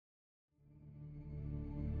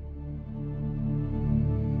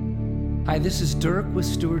Hi, this is Dirk with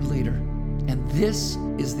Steward Leader, and this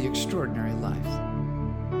is The Extraordinary Life.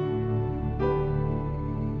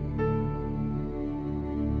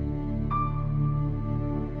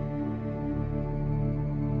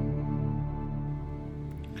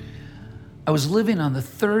 I was living on the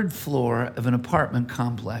third floor of an apartment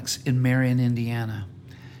complex in Marion, Indiana.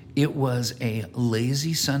 It was a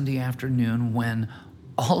lazy Sunday afternoon when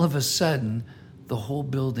all of a sudden the whole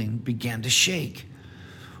building began to shake.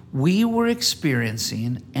 We were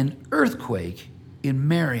experiencing an earthquake in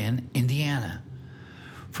Marion, Indiana.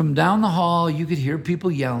 From down the hall, you could hear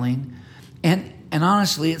people yelling, and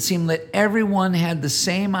honestly, it seemed that everyone had the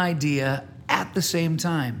same idea at the same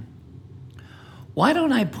time. Why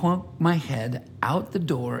don't I poke my head out the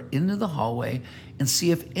door into the hallway and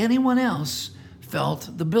see if anyone else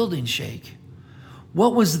felt the building shake?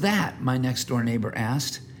 What was that? My next door neighbor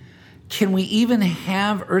asked. Can we even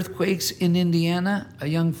have earthquakes in Indiana? A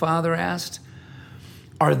young father asked.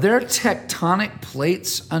 Are there tectonic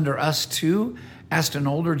plates under us too? Asked an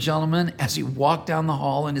older gentleman as he walked down the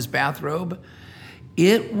hall in his bathrobe.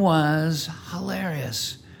 It was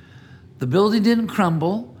hilarious. The building didn't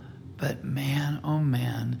crumble, but man, oh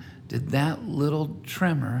man, did that little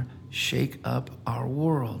tremor shake up our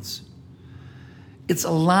worlds. It's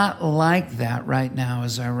a lot like that right now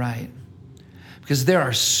as I write. Because there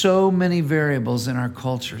are so many variables in our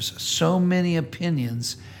cultures, so many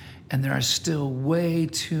opinions, and there are still way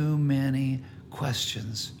too many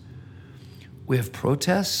questions. We have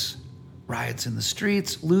protests, riots in the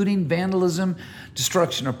streets, looting, vandalism,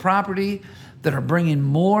 destruction of property that are bringing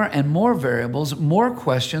more and more variables, more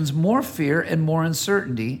questions, more fear, and more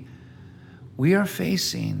uncertainty. We are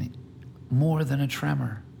facing more than a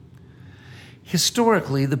tremor.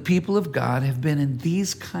 Historically, the people of God have been in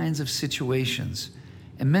these kinds of situations,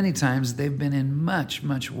 and many times they've been in much,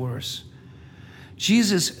 much worse.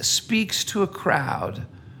 Jesus speaks to a crowd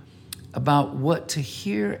about what to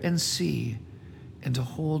hear and see and to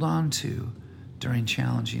hold on to during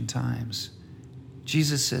challenging times.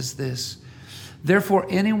 Jesus says this, "Therefore,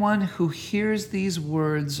 anyone who hears these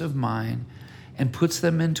words of mine and puts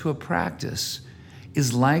them into a practice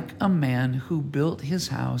is like a man who built his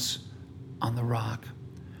house on the rock.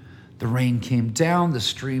 The rain came down, the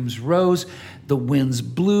streams rose, the winds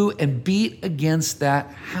blew and beat against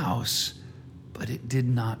that house, but it did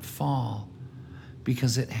not fall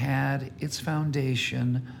because it had its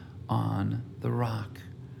foundation on the rock.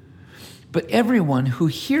 But everyone who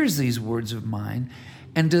hears these words of mine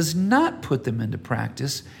and does not put them into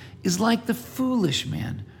practice is like the foolish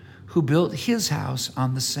man who built his house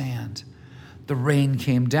on the sand. The rain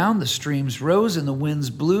came down, the streams rose, and the winds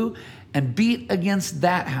blew and beat against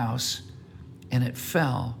that house, and it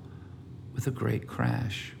fell with a great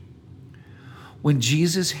crash." When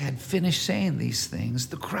Jesus had finished saying these things,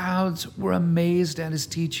 the crowds were amazed at his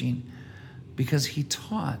teaching because he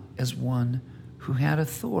taught as one who had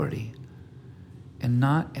authority and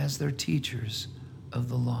not as their teachers of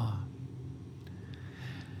the law.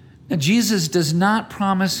 Now, Jesus does not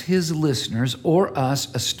promise his listeners or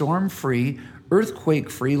us a storm-free,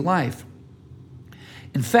 earthquake-free life.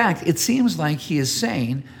 In fact, it seems like he is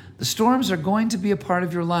saying the storms are going to be a part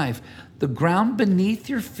of your life. The ground beneath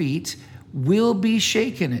your feet will be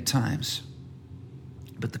shaken at times.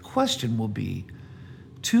 But the question will be,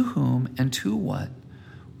 to whom and to what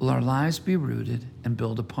will our lives be rooted and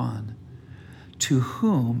built upon? To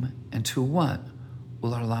whom and to what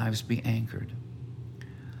will our lives be anchored?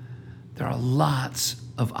 There are lots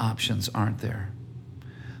of options, aren't there?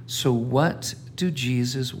 So what do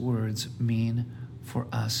Jesus' words mean for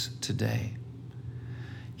us today?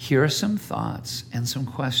 Here are some thoughts and some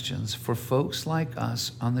questions for folks like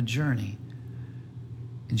us on the journey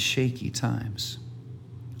in shaky times.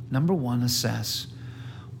 Number one, assess.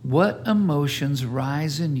 What emotions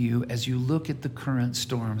rise in you as you look at the current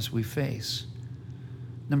storms we face?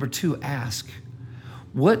 Number two, ask.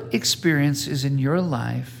 What experiences in your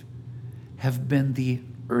life have been the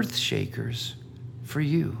earth shakers for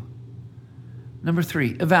you? Number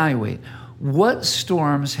three, evaluate. What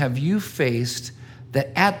storms have you faced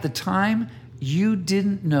that at the time you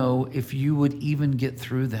didn't know if you would even get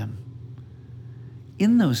through them?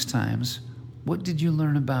 In those times, what did you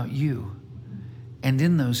learn about you? And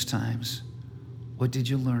in those times, what did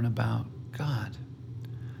you learn about God?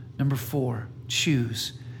 Number four,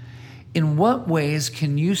 choose. In what ways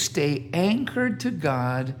can you stay anchored to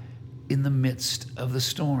God in the midst of the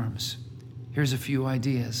storms? Here's a few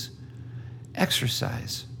ideas.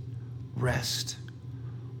 Exercise, rest,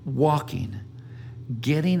 walking,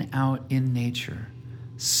 getting out in nature,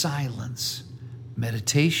 silence,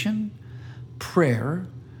 meditation, prayer,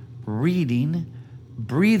 reading,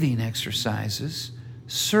 breathing exercises,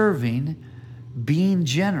 serving, being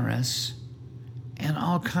generous, and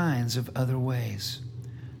all kinds of other ways.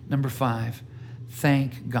 Number 5,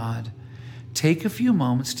 thank God. Take a few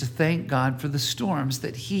moments to thank God for the storms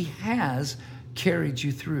that He has carried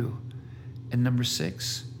you through. And number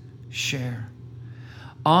 6, share.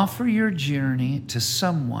 Offer your journey to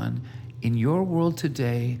someone in your world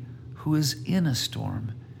today who is in a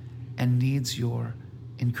storm and needs your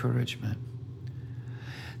encouragement.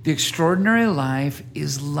 The extraordinary life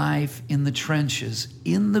is life in the trenches,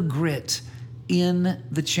 in the grit, in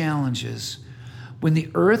the challenges. When the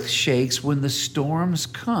earth shakes, when the storms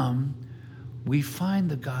come, we find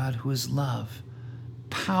the God who is love,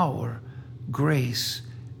 power, grace,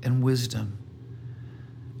 and wisdom.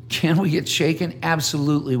 Can we get shaken?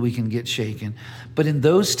 Absolutely, we can get shaken. But in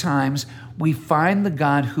those times, we find the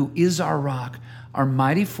God who is our rock, our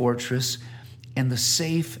mighty fortress, and the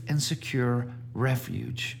safe and secure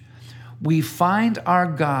refuge. We find our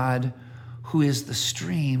God who is the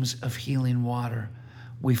streams of healing water.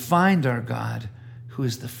 We find our God who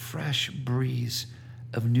is the fresh breeze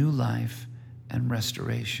of new life and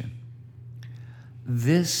restoration.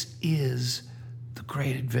 This is the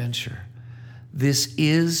great adventure. This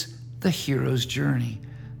is the hero's journey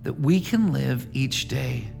that we can live each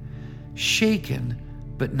day, shaken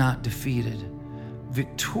but not defeated,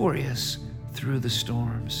 victorious through the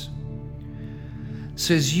storms.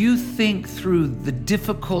 So as you think through the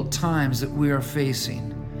difficult times that we are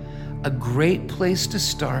facing, a great place to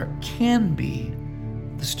start can be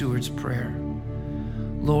the Steward's Prayer.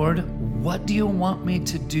 Lord, what do you want me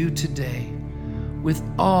to do today with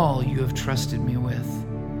all you have trusted me with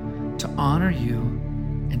to honor you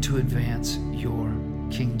and to advance your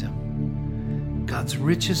kingdom? God's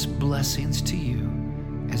richest blessings to you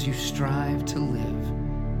as you strive to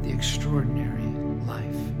live the extraordinary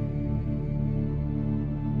life.